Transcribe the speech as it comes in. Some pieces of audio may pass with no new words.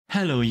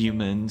Hello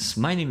humans,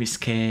 my name is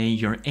Kay,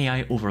 your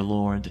AI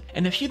overlord,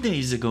 and a few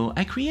days ago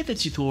I created a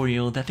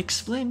tutorial that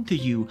explained to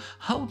you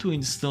how to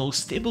install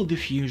Stable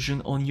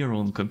Diffusion on your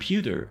own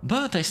computer.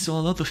 But I saw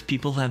a lot of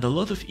people had a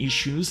lot of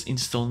issues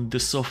installing the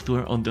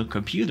software on their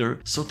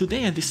computer, so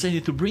today I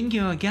decided to bring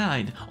you a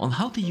guide on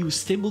how to use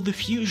Stable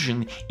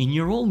Diffusion in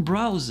your own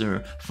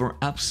browser for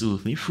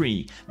absolutely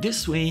free.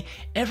 This way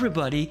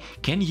everybody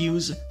can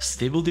use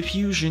Stable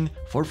Diffusion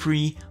for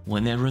free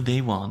whenever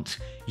they want.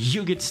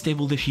 You get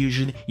Stable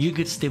Diffusion, you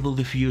get Stable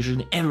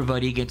Diffusion,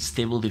 everybody gets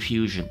Stable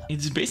Diffusion.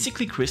 It's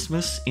basically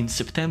Christmas in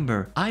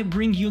September. I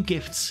bring you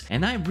gifts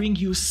and I bring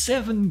you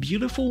 7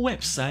 beautiful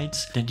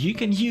websites that you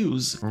can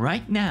use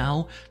right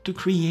now to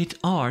create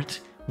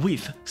art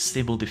with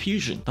Stable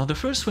Diffusion. Now the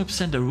first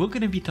website that we're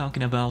going to be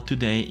talking about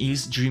today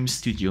is Dream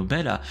Studio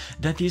Beta.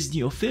 That is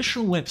the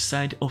official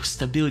website of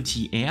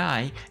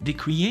Stability.ai, the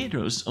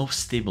creators of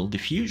Stable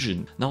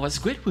Diffusion. Now what's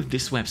great with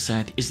this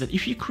website is that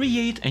if you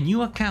create a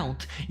new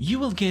account, you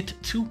will get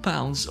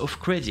 £2 of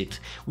credit,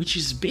 which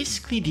is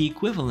basically the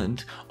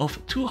equivalent of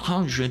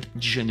 200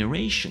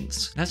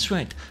 generations. That's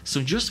right,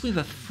 so just with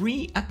a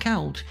free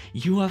account,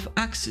 you have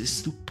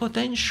access to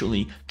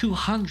potentially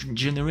 200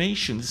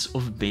 generations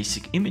of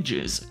basic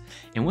images.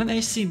 And when I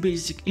say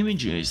basic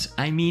images,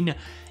 I mean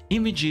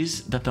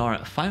images that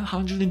are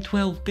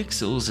 512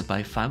 pixels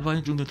by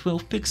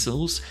 512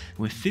 pixels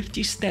with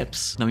 50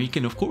 steps. Now you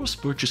can of course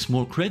purchase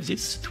more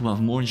credits to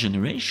have more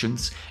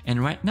generations,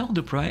 and right now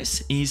the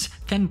price is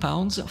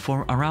 £10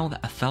 for around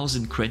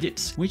 1000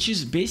 credits, which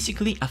is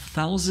basically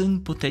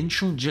 1000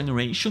 potential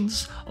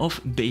generations of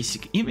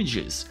basic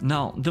images.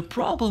 Now the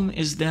problem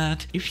is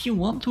that if you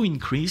want to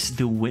increase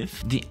the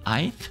width, the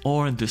height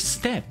or the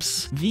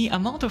steps, the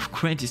amount of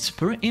credits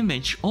per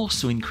image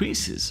also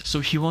increases. So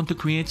if you want to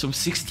create some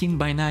 16:9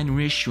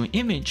 ratio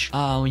image,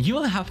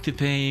 you'll have to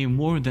pay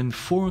more than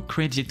 4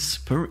 credits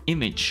per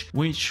image,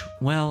 which,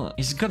 well,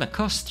 is gonna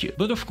cost you.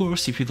 But of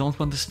course, if you don't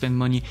want to spend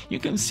money, you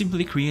can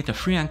simply create a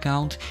free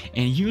account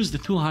and use the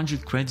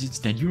 200 credits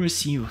that you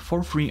receive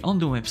for free on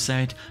the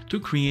website to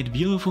create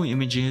beautiful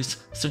images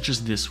such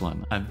as this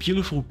one, a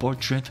beautiful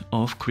portrait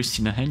of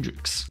Christina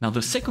Hendricks. Now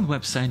the second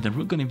website that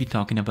we're going to be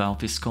talking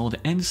about is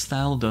called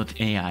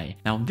Nstyleai.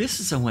 Now this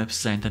is a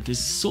website that is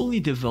solely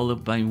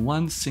developed by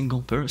one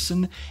single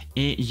person,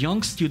 a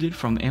young student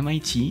from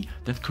MIT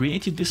that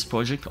created this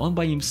project all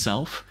by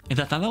himself, and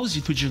that allows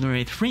you to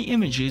generate free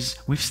images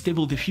with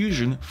Stable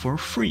Diffusion for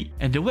free.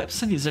 And the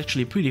website is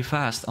actually pretty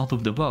fast out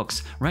of the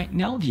box. Right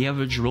now the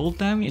average roll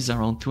time is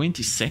around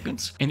 20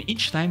 seconds, and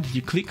each time that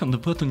you click on the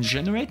button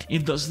generate,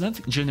 it does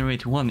not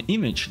generate one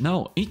image,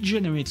 no, it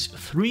generates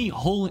 3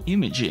 whole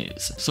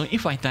images. So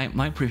if I type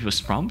my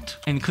previous prompt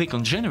and click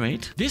on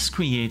generate, this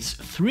creates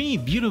 3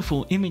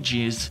 beautiful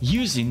images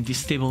using the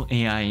Stable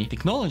AI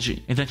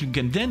technology, and that you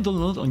can then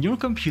download on your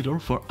computer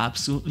for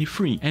absolutely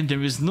free. And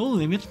there is no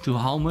limit to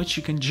how much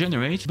you can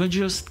generate, but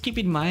just keep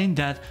in mind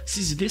that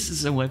since this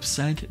is a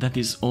website that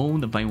is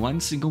owned by one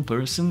single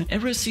person,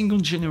 every single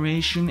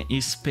generation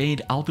is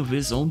paid out of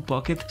his own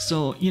pocket.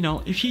 So, you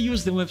know, if you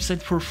use the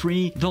website for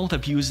free, don't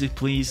abuse it,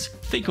 please.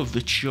 Think of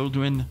the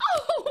children.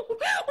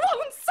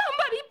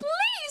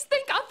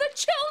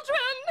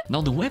 Now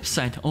the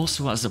website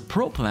also has a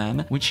pro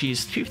plan, which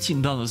is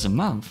 $15 a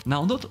month.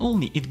 Now not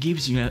only it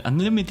gives you an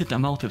unlimited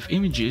amount of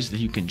images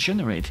that you can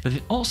generate, but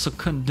it also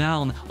cuts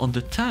down on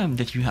the time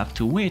that you have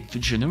to wait to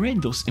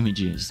generate those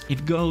images.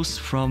 It goes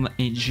from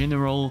a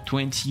general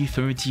 20,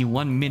 30,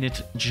 1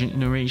 minute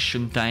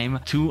generation time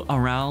to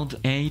around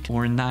 8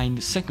 or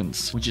 9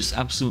 seconds, which is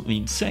absolutely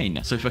insane.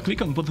 So if I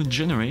click on button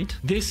generate,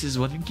 this is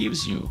what it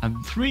gives you.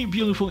 3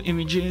 beautiful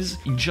images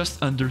in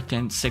just under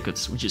 10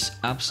 seconds, which is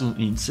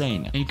absolutely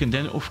insane. And you can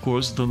then of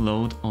course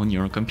download on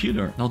your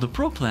computer. Now the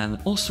Pro plan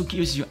also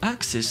gives you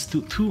access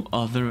to 2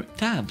 other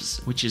tabs,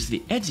 which is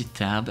the Edit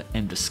tab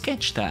and the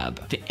Sketch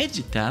tab. The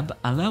Edit tab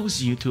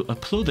allows you to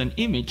upload an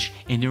image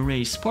and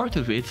erase part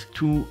of it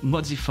to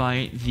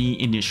modify the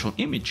initial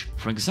image.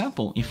 For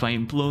example, if I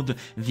upload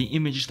the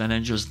image that I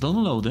just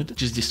downloaded,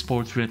 which is this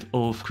portrait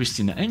of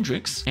Christina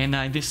Hendricks, and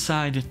I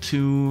decide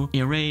to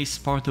erase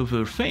part of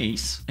her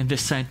face and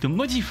decide to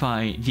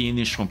modify the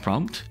initial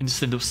prompt,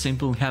 instead of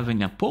simply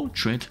having a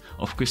portrait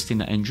of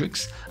Christina Hendricks,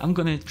 I'm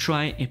gonna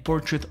try a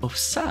portrait of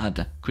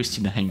sad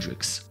Christina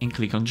Hendricks and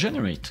click on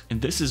generate, and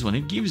this is what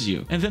it gives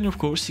you. And then of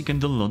course you can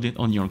download it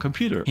on your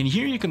computer, and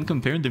here you can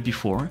compare the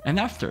before and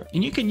after,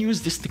 and you can use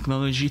this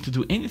technology to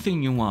do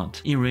anything you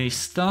want. Erase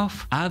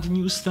stuff, add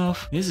new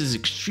stuff. This is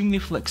extremely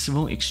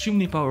flexible,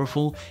 extremely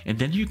powerful, and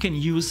then you can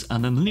use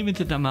an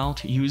unlimited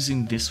amount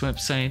using this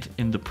website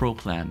in the Pro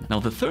plan. Now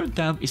the third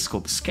tab is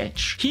called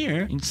Sketch.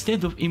 Here,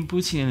 instead of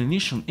inputting an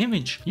initial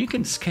image, you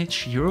can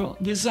sketch your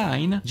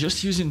design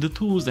just using the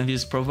tools that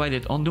is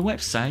provided on the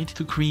website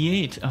to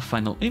create a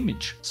final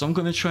image. So I'm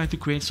gonna try to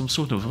create some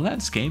sort of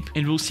landscape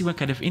and we'll see what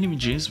kind of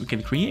images we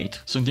can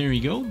create. So there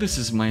you go, this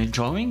is my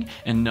drawing,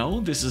 and no,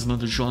 this is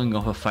not a drawing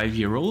of a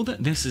 5-year-old,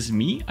 this is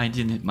me, I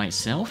did it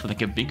myself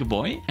like a big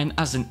boy, and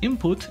as an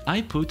input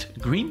I put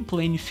green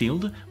plain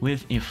field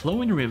with a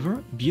flowing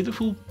river,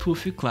 beautiful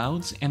poofy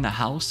clouds, and a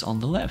house on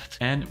the left.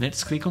 And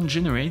let's click on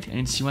generate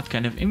and see what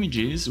kind of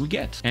images we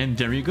get. And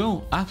there you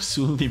go,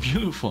 absolutely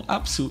beautiful,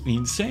 absolutely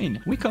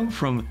insane. We come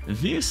from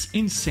this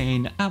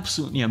insane,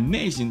 absolutely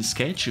amazing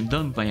sketch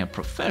done by a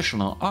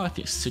professional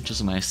artist such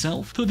as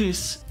myself to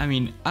this, I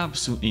mean,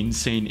 absolutely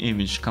insane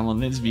image. Come on,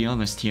 let's be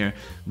honest here.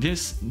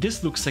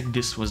 This looks like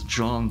this was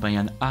drawn by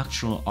an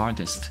actual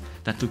artist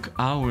that took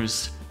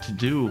hours to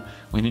do,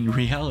 when in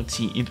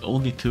reality it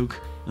only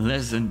took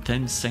less than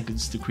 10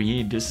 seconds to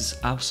create. This is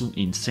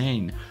absolutely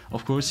insane.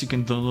 Of course, you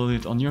can download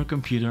it on your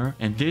computer,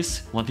 and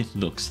this what it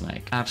looks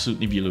like.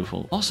 Absolutely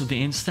beautiful. Also,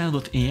 the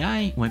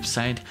Nstyleai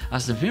website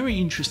has a very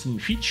interesting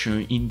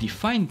feature in the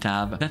Find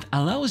tab that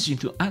allows you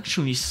to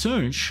actually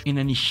search in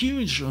a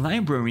huge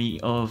library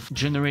of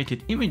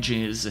generated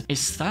images a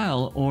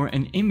style or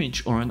an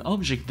image or an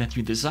object that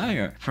you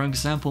desire. For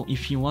example,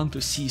 if you want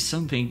to see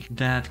something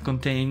that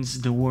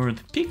contains the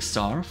word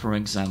Pixar, for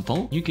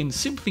example, you can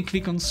simply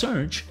click on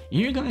search.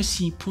 You're gonna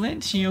see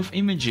plenty of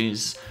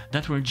images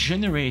that were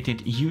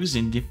generated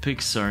using the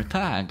Pixar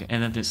tag,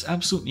 and that is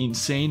absolutely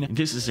insane.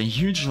 This is a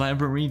huge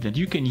library that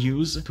you can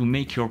use to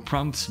make your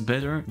prompts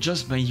better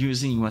just by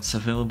using what's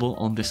available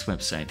on this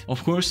website.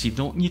 Of course, you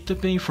don't need to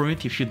pay for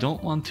it if you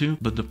don't want to,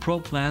 but the Pro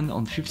plan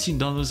on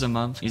 $15 a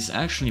month is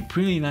actually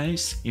pretty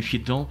nice if you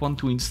don't want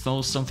to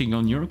install something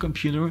on your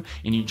computer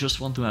and you just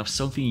want to have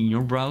something in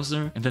your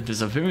browser. And that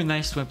is a very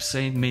nice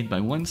website made by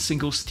one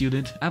single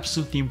student.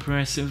 Absolutely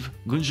impressive.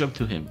 Good job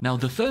to him. Now,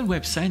 the third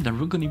website that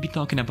we're going to be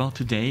talking about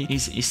today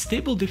is a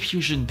Stable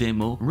Diffusion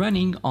demo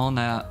running on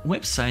a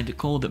website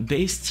called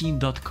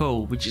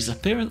Baseteam.co, which is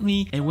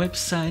apparently a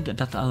website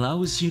that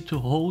allows you to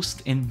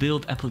host and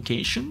build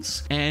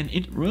applications, and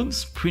it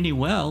runs pretty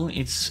well.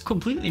 It's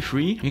completely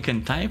free. You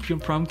can type your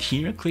prompt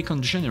here, click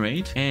on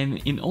generate, and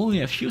in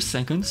only a few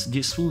seconds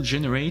this will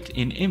generate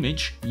an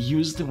image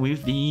used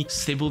with the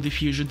Stable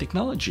Diffusion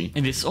technology.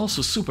 And it's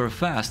also super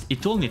fast.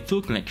 It only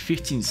took like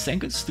 15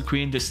 seconds to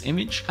create this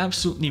image.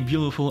 Absolutely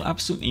beautiful,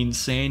 absolutely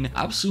insane,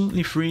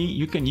 absolutely free.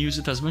 You can use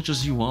it as much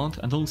as you want.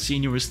 I don't see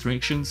any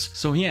restrictions.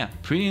 So yeah,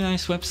 pretty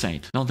nice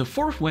website. Now the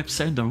fourth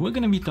website that we're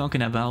gonna be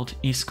talking about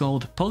is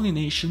called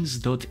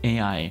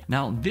Pollinations.ai.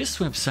 Now this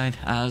website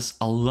has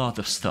a lot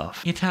of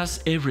stuff. It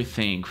has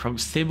everything from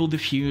Stable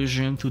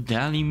Diffusion to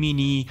DALL-E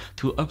Mini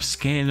to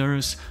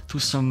upscalers to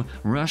some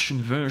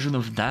Russian version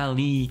of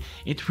DALL-E.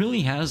 It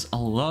really has a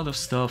lot of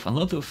stuff, a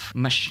lot of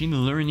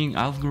machine learning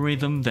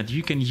algorithm that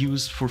you can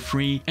use for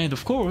free. And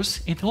of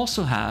course, it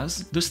also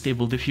has the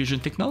Stable Diffusion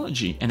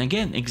technology. And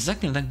again,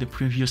 exactly like the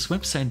previous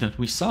website that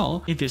we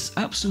saw, it is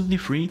absolutely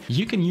free.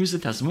 You can use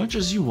it as much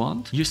as you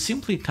want. You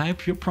simply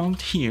type your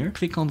prompt here,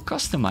 click on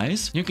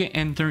customize, you can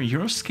enter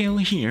your scale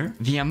here,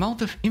 the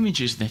amount of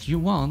images that you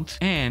want,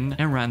 and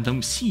a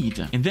random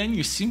seed. And then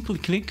you simply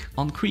click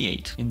on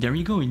create. And there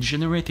you go, it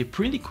generated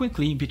pretty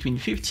quickly, between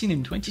 15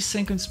 and 20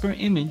 seconds per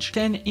image,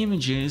 10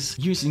 images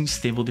using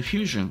Stable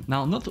Diffusion.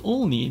 Now, not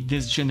only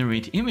does it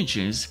generate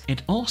images,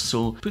 it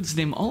also puts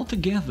them all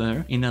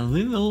together in a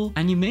little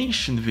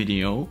animation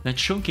video that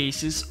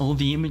showcases all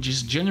the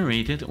images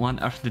generated one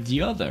after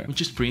the other,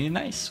 which is pretty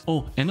nice.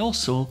 Oh, and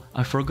also,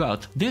 I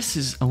forgot, this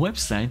is a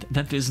website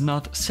that is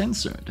not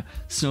censored.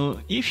 So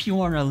if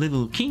you are a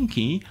little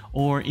kinky,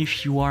 or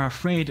if you are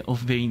afraid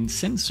of being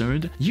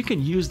censored, you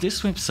can use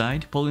this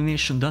website,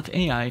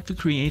 Pollination.ai, to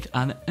create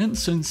an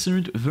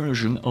uncensored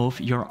version of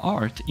your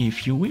art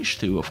if you wish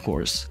to, of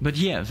course. But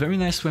yeah, very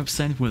nice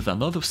website with a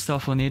lot of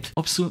stuff on it,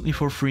 absolutely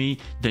for free,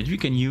 that you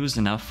can use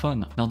and have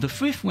fun. Now the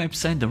fifth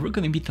website that we're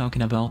going to be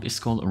talking about is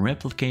called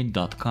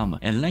Replicate.com,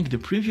 and like the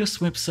previous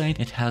website,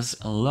 it has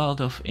a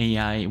lot of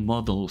AI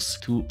models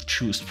to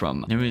choose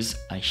from. There is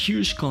a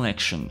huge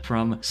collection,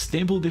 from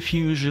Stable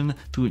Diffusion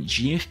to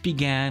GFP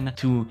Gan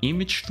to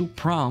image to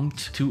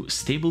prompt to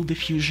Stable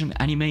Diffusion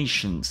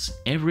animations.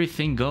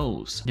 Everything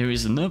goes. There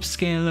is an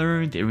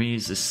upscaler, there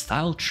is a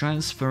style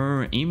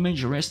transfer,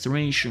 image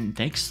restoration,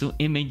 text to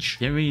image.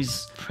 There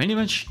is pretty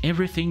much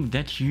everything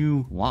that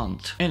you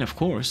want. And of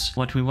course,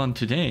 what we want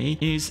today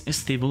is a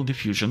Stable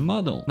Diffusion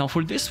model. Now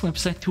for this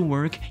website to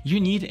work, you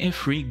need a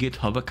free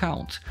GitHub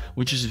account,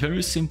 which is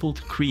very simple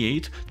to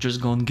create.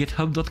 Just go on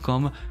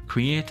github.com,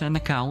 create an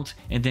account,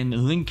 and then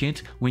link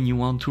it when you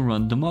want to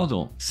run the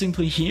model.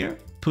 Simply here,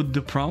 put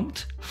the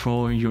prompt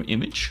for your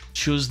image,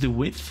 choose the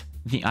width,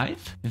 the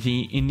height,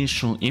 the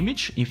initial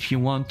image if you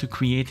want to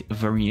create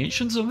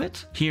variations of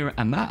it, here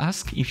a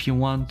mask if you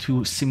want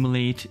to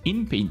simulate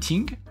in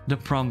painting, the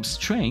prompt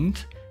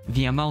strength,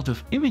 the amount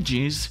of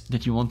images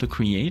that you want to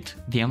create,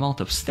 the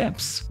amount of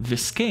steps, the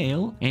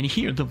scale, and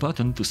here the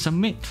button to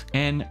submit.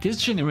 And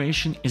this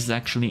generation is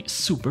actually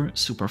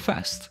super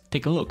fast.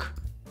 Take a look.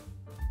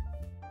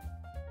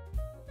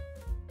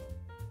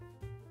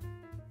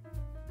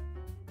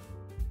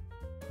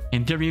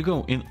 And there you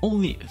go, in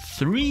only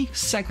 3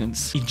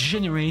 seconds, it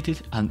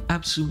generated an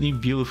absolutely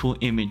beautiful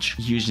image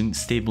using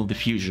Stable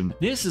Diffusion.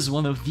 This is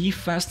one of the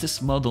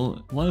fastest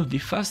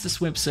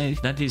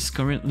websites that is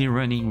currently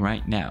running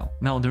right now.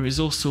 Now, there is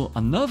also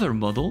another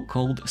model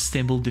called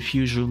Stable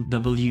Diffusion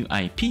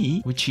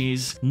WIP, which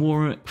is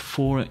more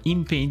for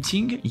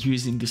in-painting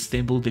using the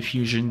Stable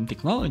Diffusion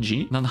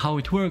technology. Now, how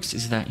it works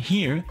is that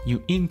here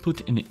you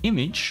input an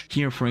image.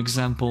 Here, for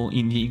example,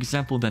 in the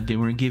example that they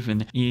were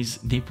given is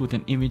they put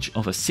an image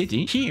of a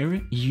city.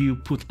 Here you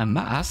put a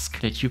mask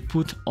that you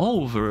put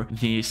over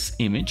this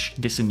image,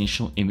 this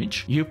initial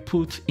image. You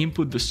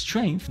input the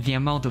strength, the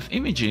amount of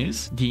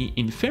images, the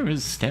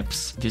inference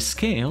steps, the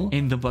scale,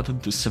 and the button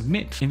to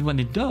submit. And when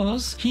it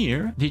does,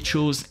 here they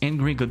chose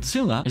Angry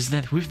Godzilla, is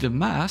that with the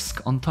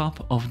mask on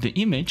top of the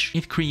image,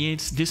 it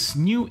creates this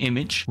new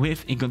image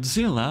with a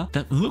Godzilla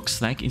that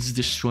looks like it's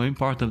destroying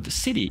part of the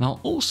city. Now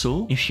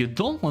also, if you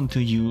don't want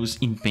to use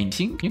in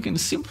painting, you can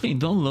simply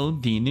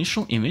download the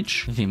initial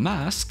image, the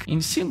mask,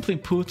 and simply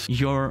put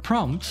your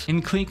prompt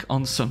and click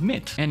on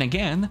submit. And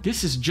again,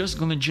 this is just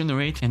gonna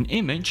generate an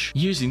image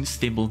using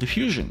Stable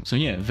Diffusion. So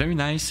yeah, very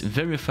nice,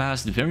 very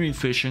fast, very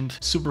efficient,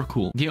 super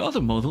cool. The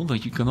other model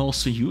that you can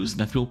also use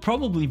that will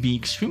probably be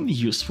extremely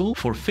useful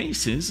for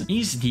faces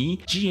is the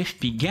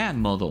GFP Gan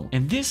model.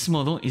 And this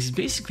model is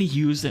basically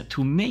used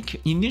to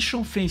make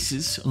initial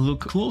faces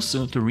look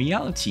closer to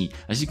reality.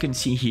 As you can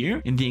see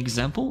here in the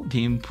example,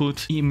 the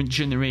input image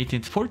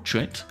generated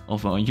portrait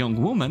of a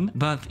young woman,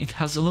 but it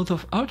has a lot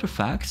of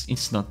artifacts.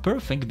 It's not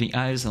perfect, the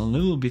eyes are a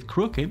little bit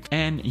crooked,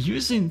 and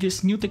using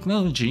this new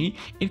technology,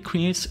 it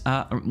creates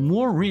a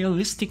more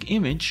realistic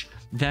image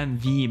than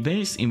the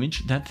base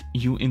image that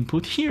you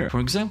input here. For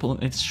example,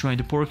 let's try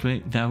the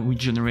portrait that we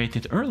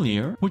generated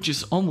earlier, which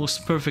is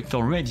almost perfect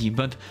already,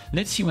 but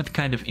let's see what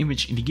kind of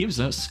image it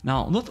gives us.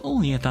 Now, not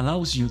only it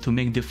allows you to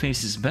make the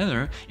faces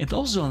better, it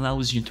also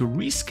allows you to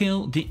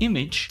rescale the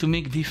image to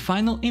make the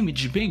final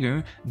image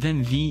bigger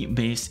than the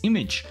base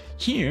image.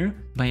 Here,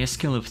 by a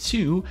scale of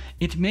 2,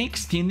 it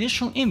makes the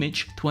initial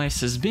image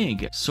twice as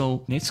big.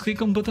 So let's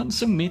click on button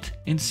submit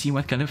and see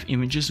what kind of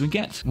images we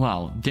get.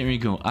 Wow, there you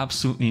go,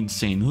 absolutely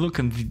insane. Look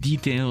at the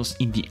details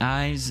in the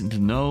eyes, the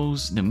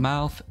nose, the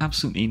mouth,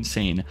 absolutely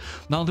insane.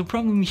 Now the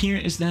problem here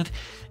is that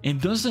it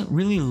doesn't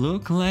really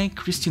look like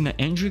Christina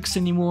Hendricks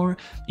anymore.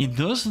 It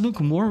does look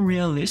more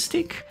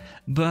realistic,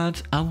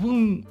 but I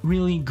wouldn't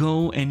really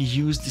go and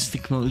use this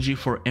technology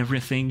for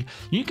everything.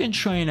 You can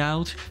try it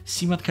out,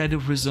 see what kind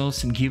of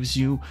results it gives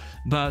you,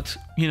 but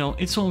you know,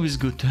 it's always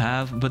good to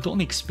have, but don't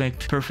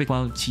expect perfect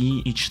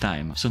quality each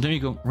time. So there you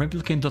go,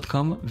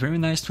 Replica.com, very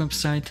nice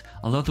website,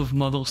 a lot of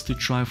models to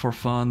try for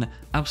fun,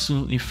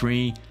 absolutely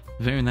free.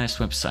 Very nice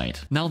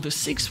website. Now the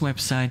 6th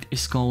website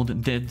is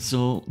called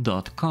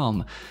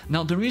Deadzol.com.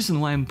 Now the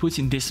reason why I'm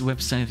putting this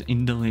website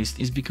in the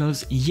list is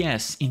because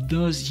yes, it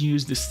does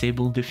use the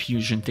Stable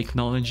Diffusion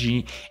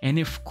technology, and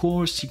of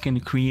course you can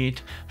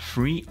create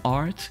free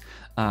art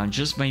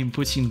just by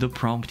inputting the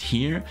prompt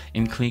here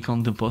and click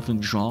on the button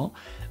draw.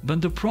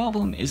 But the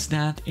problem is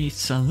that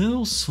it's a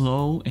little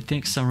slow. It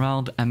takes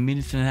around 1.5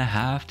 minutes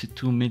to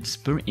 2 minutes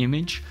per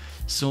image,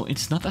 so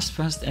it's not as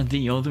fast as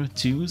the other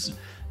twos.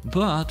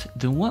 But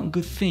the one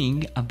good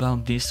thing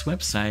about this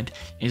website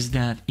is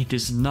that it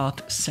is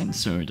not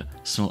censored.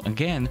 So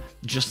again,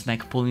 just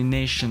like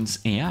Pollination's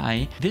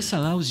AI, this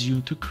allows you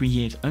to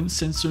create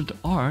uncensored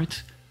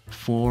art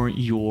for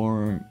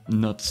your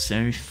not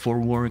safe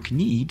for work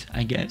need,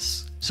 I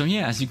guess. So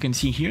yeah, as you can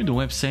see here, the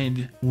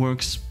website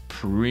works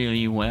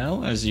pretty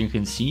well, as you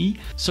can see.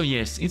 So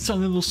yes, it's a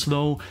little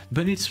slow,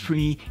 but it's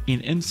free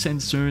and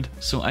uncensored,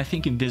 so I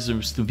think it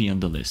deserves to be on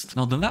the list.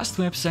 Now the last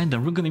website that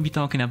we're going to be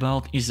talking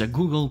about is a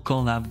Google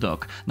Collab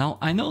doc. Now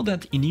I know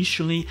that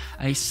initially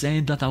I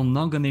said that I'm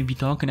not going to be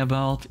talking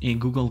about a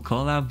Google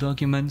Collab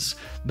documents,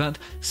 but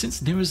since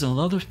there is a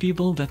lot of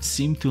people that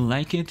seem to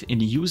like it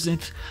and use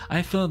it,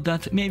 I thought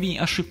that maybe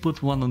I should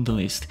put one on the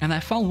list. And I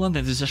found one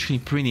that is actually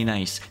pretty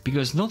nice,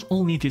 because not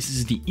only this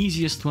is the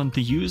easiest one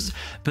to use,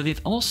 but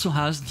it also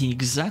has the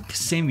exact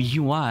same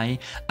UI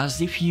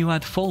as if you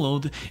had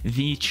followed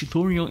the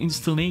tutorial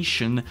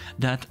installation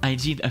that I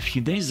did a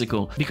few days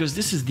ago, because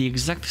this is the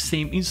exact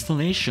same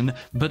installation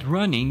but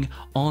running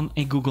on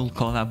a Google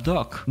Collab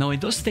doc. Now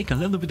it does take a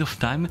little bit of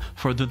time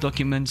for the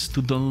documents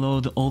to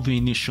download all the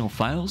initial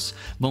files,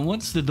 but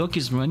once the doc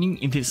is running,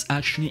 it is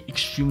actually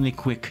extremely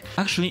quick.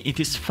 Actually, it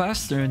is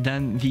faster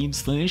than the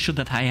installation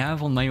that I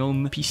have on my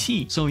own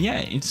PC. So yeah,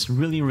 it's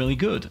really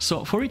good.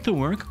 So for it to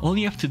work, all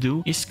you have to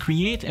do is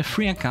create a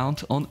free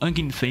account on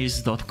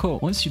huggingface.co.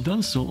 Once you've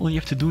done so, all you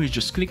have to do is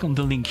just click on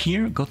the link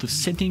here, go to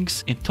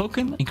settings and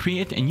token, and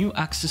create a new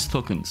access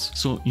tokens.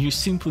 So you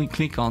simply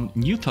click on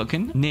new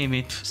token, name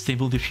it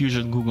Stable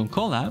Diffusion Google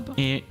Collab,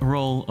 a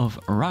role of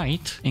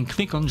write, and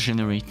click on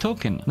generate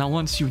token. Now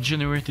once you've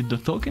generated the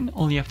token,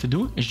 all you have to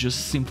do is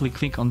just simply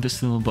click on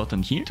this little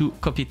button here to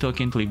copy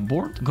token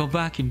clipboard, go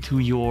back into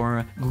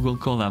your Google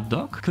Collab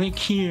doc, click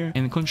here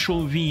and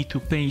Ctrl V to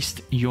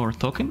paste your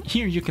token.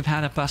 Here you can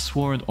add a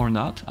password or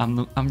not.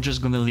 I'm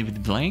just gonna gonna leave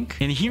it blank,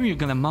 and here you're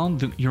gonna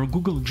mount your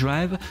Google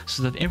Drive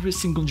so that every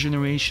single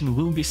generation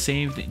will be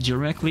saved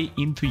directly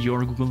into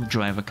your Google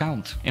Drive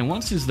account. And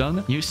once it's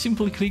done, you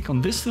simply click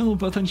on this little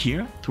button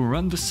here to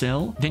run the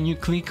cell, then you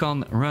click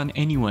on Run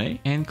Anyway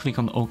and click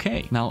on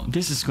OK. Now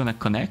this is gonna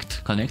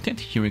connect it,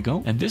 here we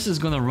go, and this is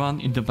gonna run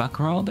in the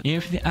background.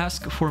 If they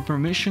ask for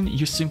permission,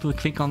 you simply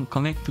click on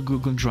Connect to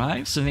Google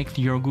Drive, select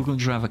your Google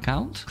Drive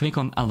account, click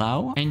on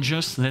Allow, and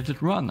just let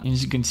it run. And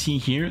as you can see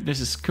here, this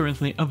is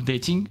currently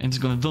updating, and it's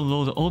gonna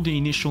download all the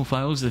initial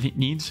files that it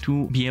needs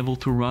to be able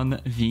to run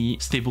the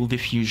Stable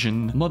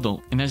Diffusion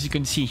model. And as you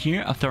can see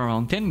here, after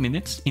around 10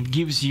 minutes, it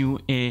gives you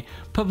a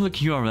public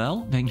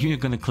URL that you're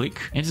gonna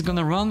click. It's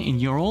gonna run in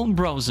your own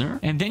browser,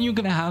 and then you're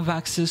gonna have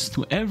access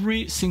to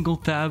every single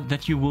tab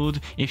that you would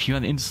if you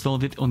had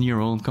installed it on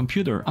your own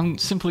computer. I'm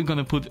simply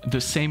gonna put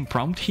the same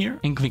prompt here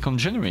and click on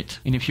Generate.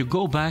 And if you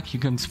go back, you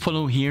can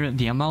follow here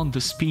the amount,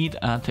 the speed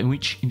at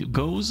which it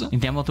goes,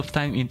 and the amount of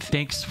time it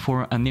takes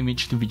for an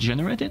image to be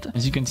generated.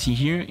 As you can see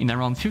here, in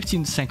around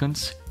 15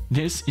 seconds,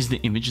 this is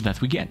the image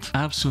that we get.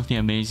 Absolutely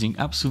amazing,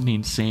 absolutely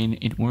insane,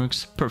 it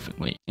works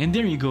perfectly. And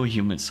there you go,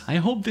 humans. I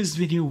hope this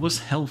video was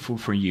helpful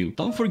for you.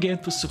 Don't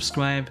forget to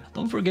subscribe,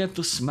 don't forget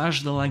to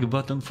smash the like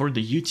button for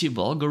the YouTube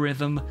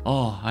algorithm.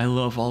 Oh, I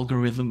love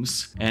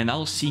algorithms. And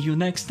I'll see you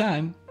next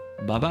time.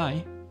 Bye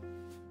bye.